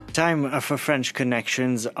Time for French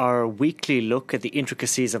Connections, our weekly look at the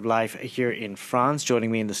intricacies of life here in France.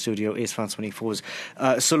 Joining me in the studio is France 24's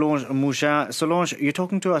Solange Mougin. Solange, you're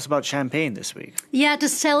talking to us about champagne this week. Yeah, to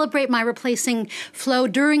celebrate my replacing Flo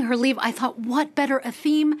during her leave, I thought, what better a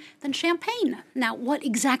theme than champagne? Now, what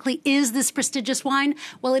exactly is this prestigious wine?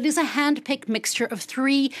 Well, it is a hand-picked mixture of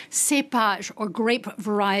 3 cépages, or grape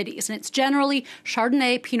varieties, and it's generally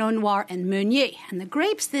Chardonnay, Pinot Noir, and Meunier. And the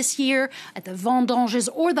grapes this year at the vendanges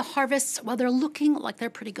or the harvests, well, they're looking like they're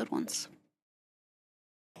pretty good ones.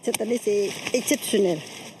 Cette année, c'est exceptionnel.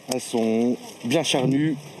 Elles sont bien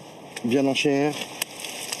charnues, bien en chair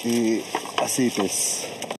et assez épaisses.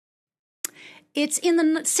 It's in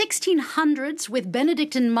the 1600s with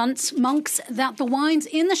Benedictine monks that the wines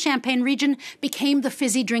in the Champagne region became the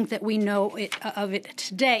fizzy drink that we know of it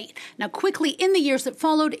today. Now, quickly in the years that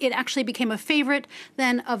followed, it actually became a favorite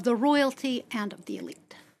then of the royalty and of the elite.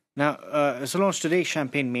 Now, Solange, today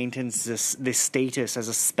champagne maintains this status as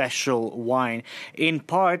a special wine, in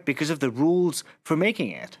part because of the rules for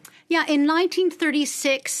making it. Yeah, in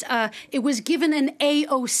 1936, it was given an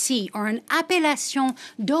AOC, or an Appellation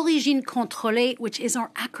d'Origine Contrôlée, which is our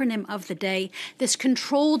acronym of the day. This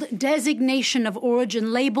controlled designation of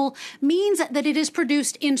origin label means that it is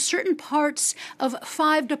produced in certain parts of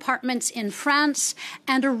 5 departments in France,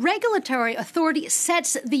 and a regulatory authority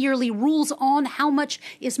sets the yearly rules on how much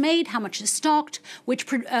is made, how much is stocked, which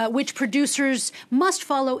producers must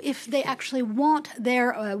follow if they actually want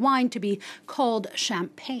their wine to be called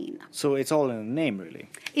champagne. So it's all in the name, really.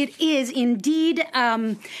 It is indeed.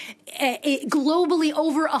 Globally,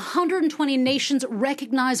 over 120 nations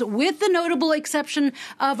recognize, with the notable exception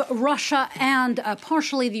of Russia and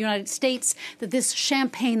partially the United States, that this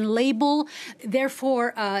champagne label,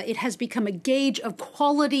 therefore, it has become a gauge of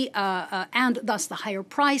quality and thus the higher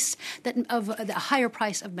price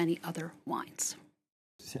of many other wines.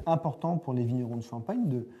 C'est important pour les vignerons de Champagne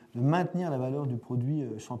de maintenir la valeur du produit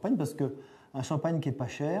champagne, parce que un champagne qui est pas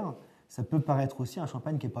cher, ça peut paraître aussi un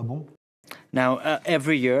champagne qui est pas bon. Now,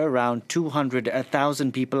 every year, around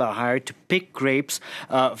 200,000 people are hired to pick grapes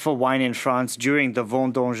for wine in France during the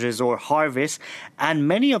vendanges or harvest, and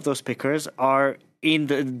many of those pickers are in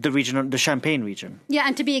the region, the Champagne region. Yeah,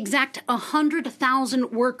 and to be exact,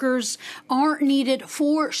 100,000 workers are needed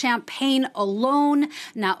for Champagne alone.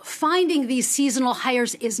 Now, finding these seasonal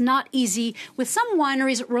hires is not easy, with some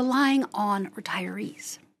wineries relying on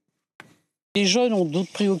retirees. Les jeunes ont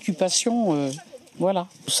d'autres préoccupations, voilà.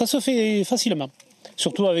 Ça se fait facilement.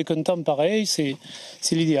 Surtout avec un temps pareil, c'est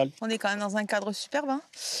l'idéal. On est quand même dans un cadre superbe, hein,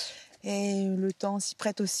 et le temps s'y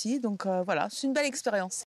prête aussi, donc voilà, c'est une belle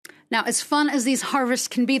expérience. Now, as fun as these harvests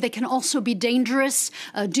can be, they can also be dangerous,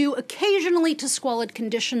 due occasionally to squalid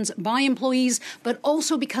conditions by employees, but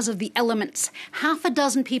also because of the elements.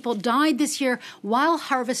 6 people died this year while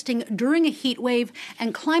harvesting during a heat wave,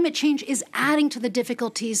 and climate change is adding to the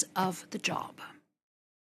difficulties of the job.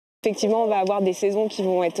 Effectivement, on va avoir des saisons qui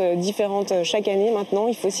vont être différentes chaque année maintenant,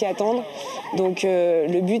 il faut s'y attendre. Donc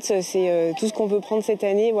le but, c'est tout ce qu'on peut prendre cette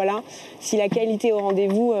année. Voilà. Si la qualité est au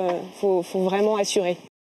rendez-vous, faut vraiment assurer.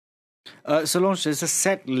 Solange, there's a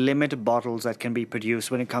set limit of bottles that can be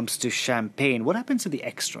produced when it comes to champagne. What happens to the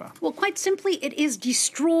extra? Well, quite simply, it is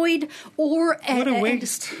destroyed or... What a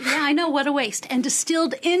waste. Yeah, I know, what a waste. And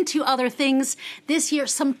distilled into other things. This year,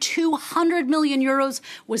 some 200 million euros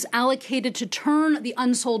was allocated to turn the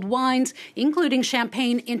unsold wines, including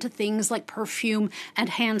champagne, into things like perfume and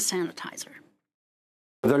hand sanitizer.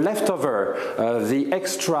 The leftover, the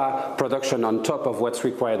extra production on top of what's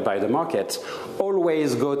required by the market,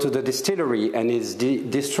 always go to the distillery and is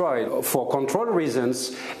destroyed. For control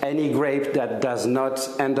reasons, any grape that does not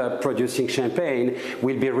end up producing champagne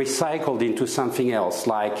will be recycled into something else,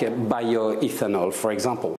 like bioethanol, for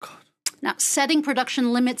example. Now, setting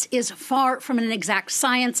production limits is far from an exact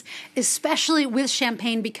science, especially with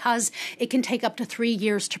champagne, because it can take up to 3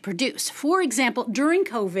 years to produce. For example, during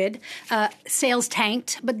COVID, sales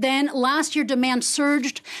tanked, but then last year demand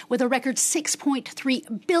surged with a record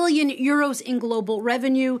 6.3 billion euros in global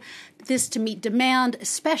revenue. This to meet demand,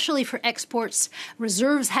 especially for exports.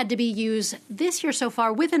 Reserves had to be used. This year so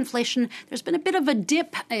far, with inflation, there's been a bit of a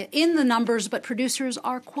dip in the numbers, but producers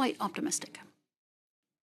are quite optimistic.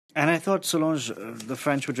 And I thought, Solange, the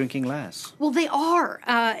French were drinking less. Well, they are.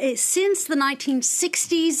 Since the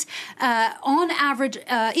 1960s, on average,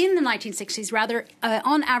 on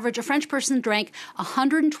average, a French person drank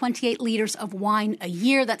 128 liters of wine a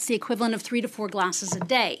year. That's the equivalent of 3 to 4 glasses a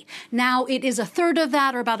day. Now, it is a third of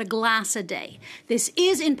that, or about a glass a day. This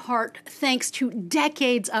is in part thanks to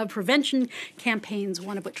decades of prevention campaigns,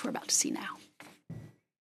 one of which we're about to see now.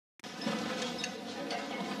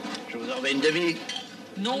 Je vous en mets une demi.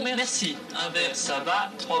 Non, merci. Un verre, ça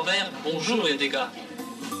va. 3 verres, bonjour les dégâts.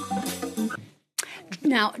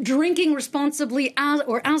 Now, drinking responsibly,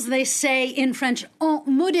 as they say in French, en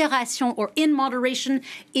modération or in moderation,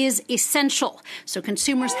 is essential. So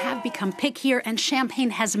consumers have become pickier, and champagne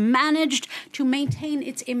has managed to maintain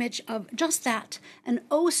its image of just that, an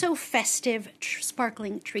oh-so-festive,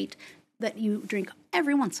 sparkling treat that you drink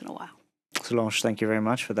every once in a while. Solange, thank you very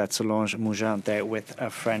much for that. Solange Mougin there with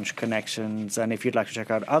French Connections. And if you'd like to check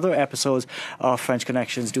out other episodes of French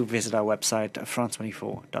Connections, do visit our website,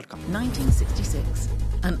 france24.com. 1966, an